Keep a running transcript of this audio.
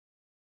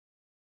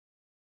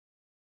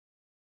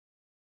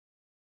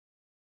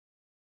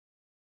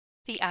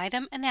The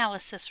item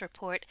analysis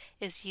report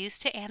is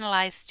used to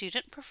analyze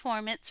student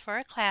performance for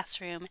a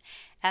classroom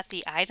at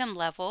the item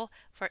level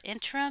for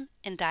interim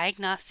and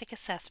diagnostic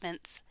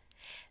assessments.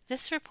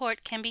 This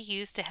report can be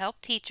used to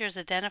help teachers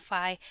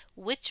identify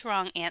which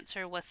wrong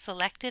answer was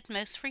selected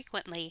most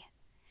frequently.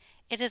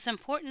 It is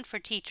important for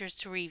teachers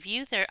to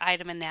review their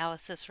item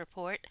analysis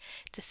report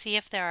to see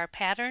if there are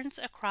patterns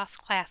across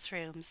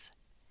classrooms.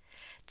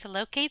 To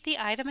locate the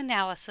item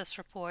analysis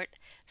report,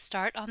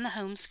 start on the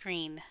home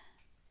screen.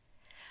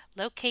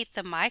 Locate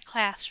the My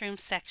Classroom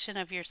section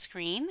of your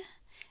screen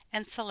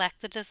and select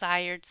the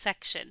desired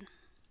section.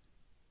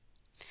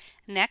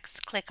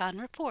 Next, click on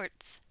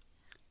Reports.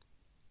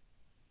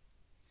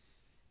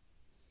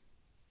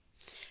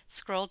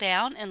 Scroll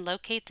down and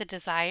locate the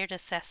desired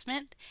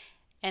assessment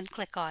and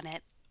click on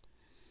it.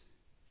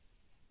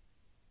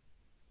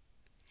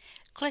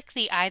 Click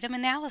the Item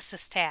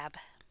Analysis tab.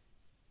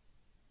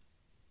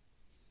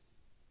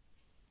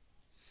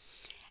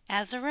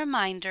 As a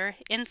reminder,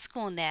 in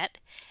Schoolnet,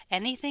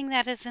 anything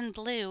that is in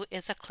blue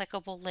is a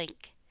clickable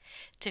link.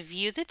 To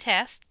view the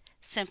test,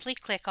 simply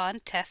click on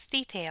Test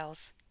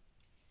Details.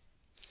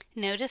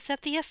 Notice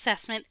that the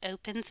assessment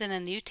opens in a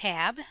new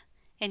tab,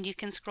 and you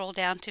can scroll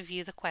down to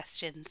view the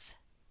questions.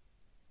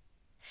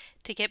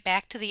 To get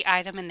back to the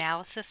item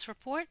analysis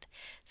report,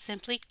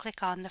 simply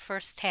click on the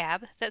first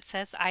tab that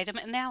says Item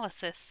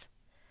Analysis.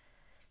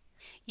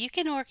 You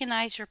can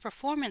organize your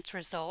performance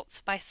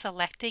results by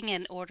selecting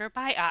an Order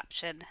By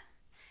option.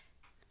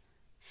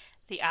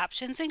 The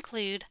options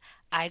include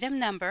item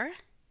number,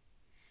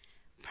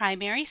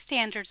 primary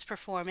standards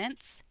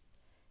performance,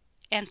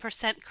 and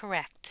percent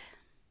correct.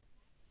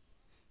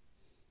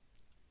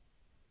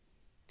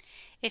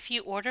 If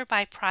you order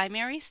by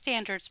primary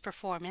standards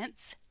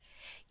performance,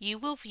 you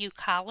will view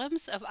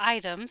columns of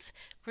items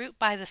grouped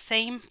by the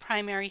same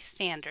primary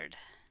standard.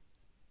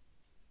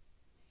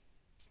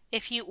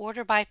 If you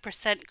order by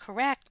percent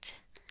correct,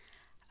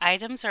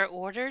 items are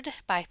ordered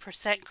by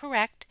percent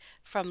correct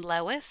from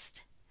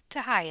lowest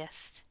to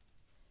highest.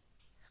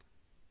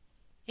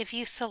 If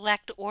you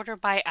select Order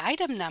by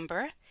Item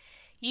Number,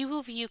 you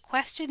will view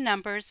question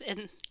numbers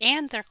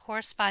and their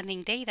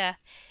corresponding data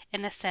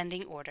in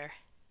ascending order.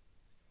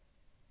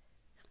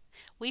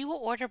 We will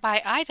order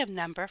by item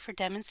number for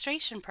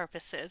demonstration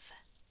purposes.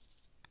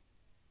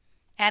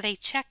 Add a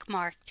check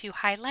mark to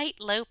highlight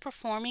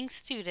low-performing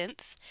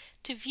students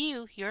to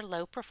view your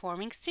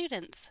low-performing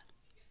students.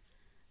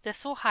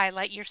 This will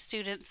highlight your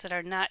students that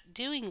are not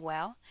doing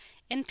well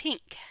in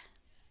pink.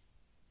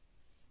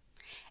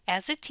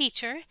 As a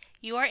teacher,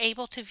 you are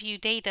able to view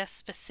data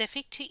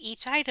specific to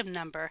each item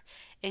number,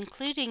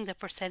 including the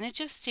percentage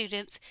of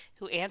students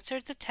who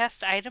answered the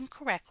test item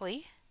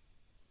correctly,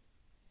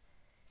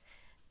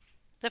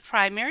 the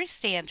primary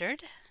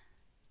standard,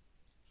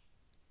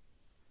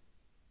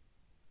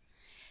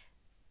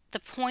 the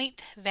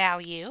point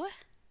value,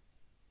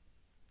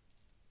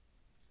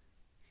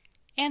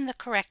 and the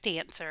correct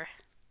answer.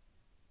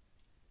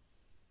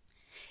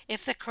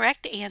 If the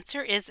correct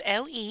answer is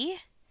OE,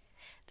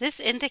 this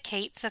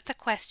indicates that the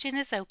question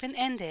is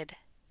open-ended.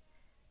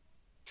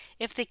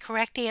 If the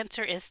correct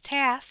answer is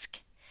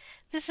task,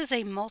 this is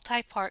a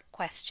multi-part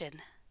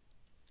question.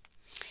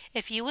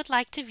 If you would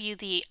like to view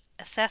the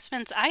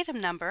assessment's item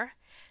number,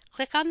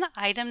 click on the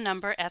item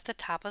number at the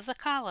top of the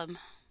column.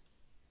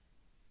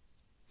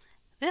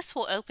 This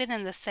will open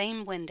in the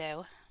same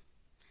window.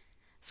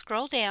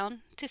 Scroll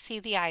down to see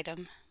the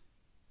item.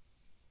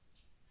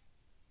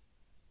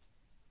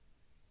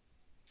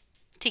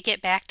 To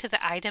get back to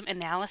the item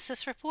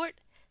analysis report,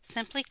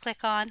 simply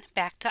click on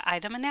Back to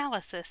Item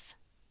Analysis.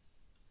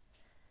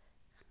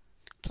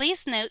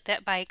 Please note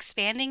that by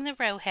expanding the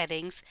row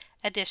headings,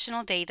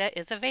 additional data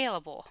is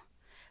available.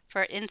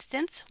 For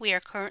instance, we are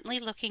currently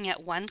looking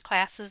at one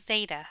class's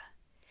data.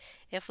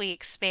 If we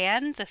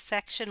expand the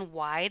section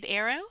wide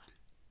arrow,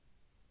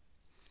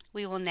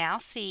 we will now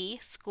see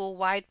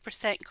school-wide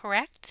percent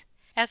correct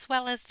as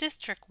well as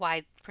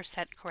district-wide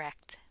percent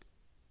correct.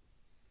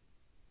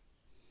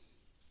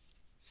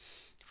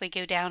 If we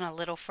go down a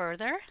little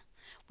further,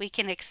 we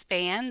can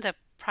expand the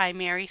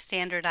primary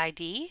standard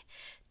ID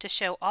to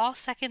show all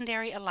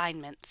secondary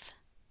alignments.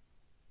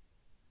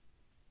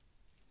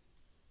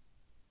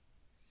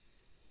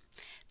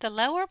 The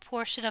lower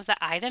portion of the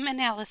item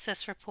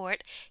analysis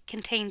report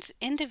contains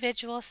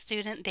individual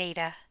student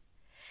data.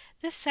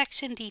 This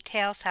section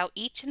details how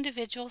each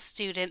individual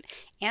student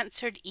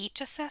answered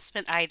each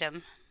assessment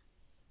item.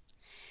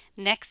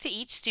 Next to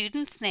each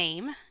student's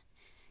name,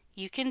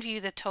 you can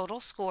view the total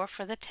score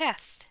for the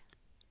test.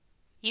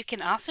 You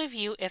can also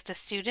view if the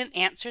student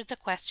answered the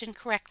question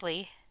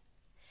correctly.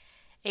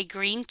 A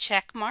green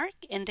check mark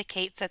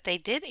indicates that they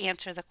did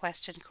answer the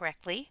question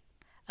correctly.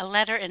 A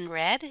letter in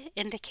red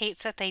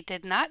indicates that they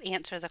did not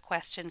answer the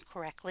question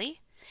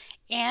correctly,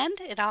 and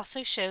it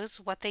also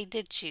shows what they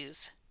did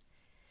choose.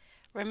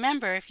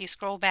 Remember, if you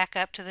scroll back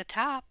up to the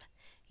top,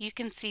 you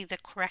can see the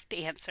correct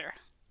answer.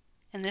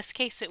 In this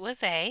case, it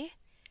was A,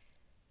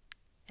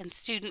 and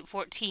student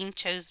 14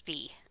 chose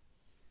B.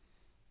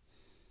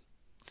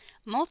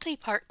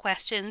 Multi-part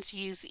questions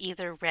use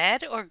either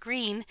red or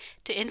green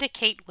to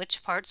indicate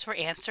which parts were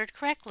answered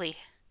correctly.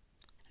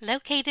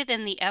 Located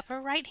in the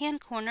upper right-hand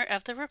corner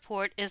of the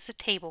report is the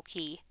table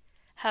key.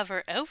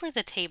 Hover over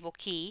the table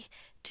key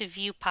to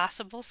view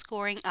possible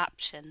scoring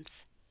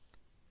options.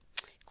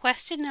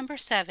 Question number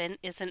 7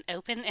 is an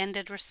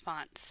open-ended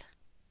response.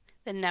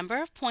 The number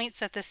of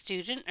points that the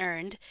student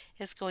earned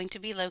is going to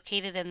be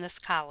located in this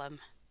column.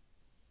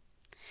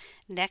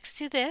 Next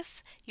to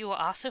this, you will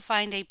also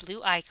find a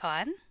blue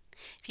icon.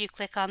 If you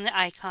click on the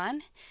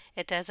icon,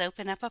 it does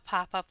open up a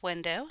pop-up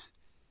window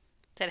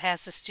that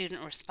has the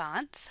student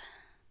response,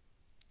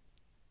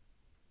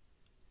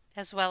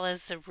 as well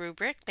as the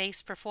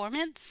rubric-based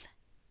performance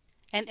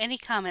and any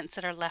comments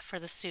that are left for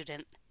the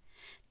student.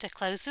 To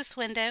close this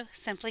window,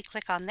 simply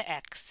click on the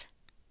X.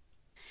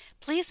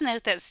 Please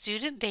note that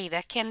student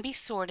data can be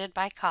sorted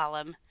by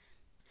column.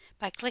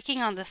 By clicking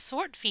on the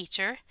Sort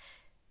feature,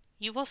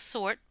 you will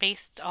sort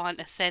based on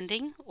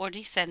ascending or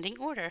descending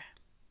order.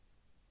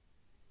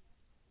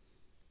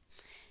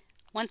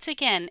 Once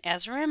again,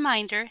 as a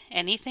reminder,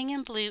 anything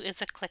in blue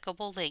is a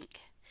clickable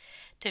link.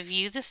 To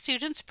view the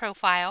student's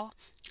profile,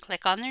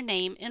 click on their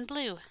name in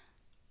blue.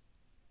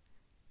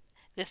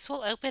 This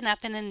will open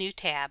up in a new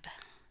tab.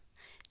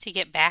 To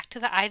get back to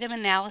the item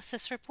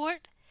analysis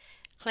report,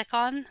 click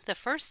on the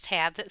first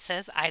tab that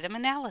says Item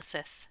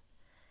Analysis.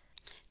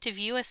 To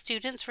view a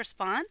student's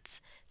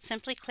response,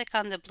 simply click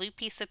on the blue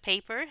piece of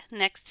paper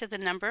next to the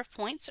number of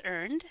points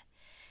earned,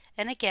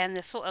 and again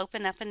this will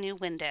open up a new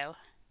window.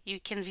 You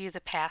can view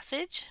the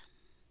passage,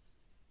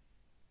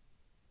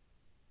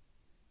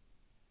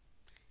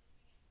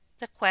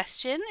 the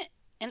question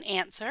and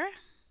answer,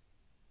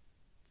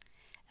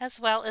 as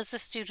well as the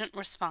student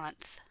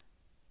response.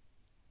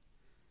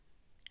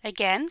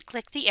 Again,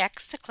 click the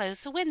X to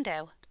close the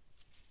window.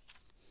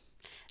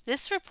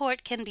 This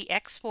report can be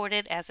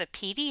exported as a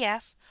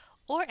PDF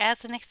or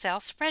as an Excel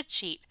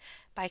spreadsheet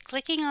by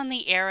clicking on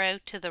the arrow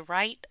to the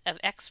right of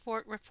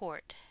Export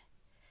Report.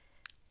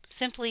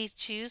 Simply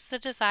choose the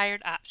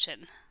desired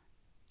option.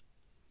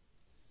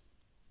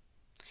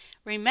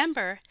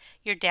 Remember,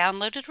 your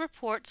downloaded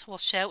reports will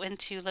show in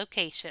 2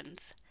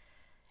 locations: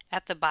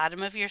 at the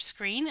bottom of your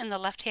screen in the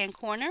left-hand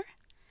corner,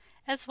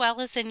 as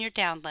well as in your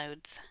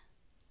downloads.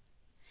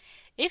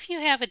 If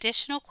you have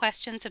additional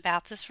questions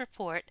about this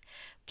report,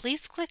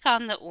 please click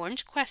on the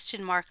orange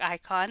question mark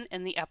icon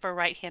in the upper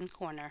right-hand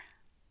corner.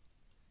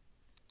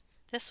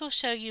 This will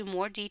show you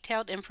more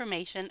detailed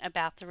information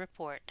about the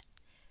report.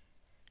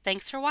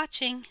 Thanks for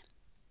watching.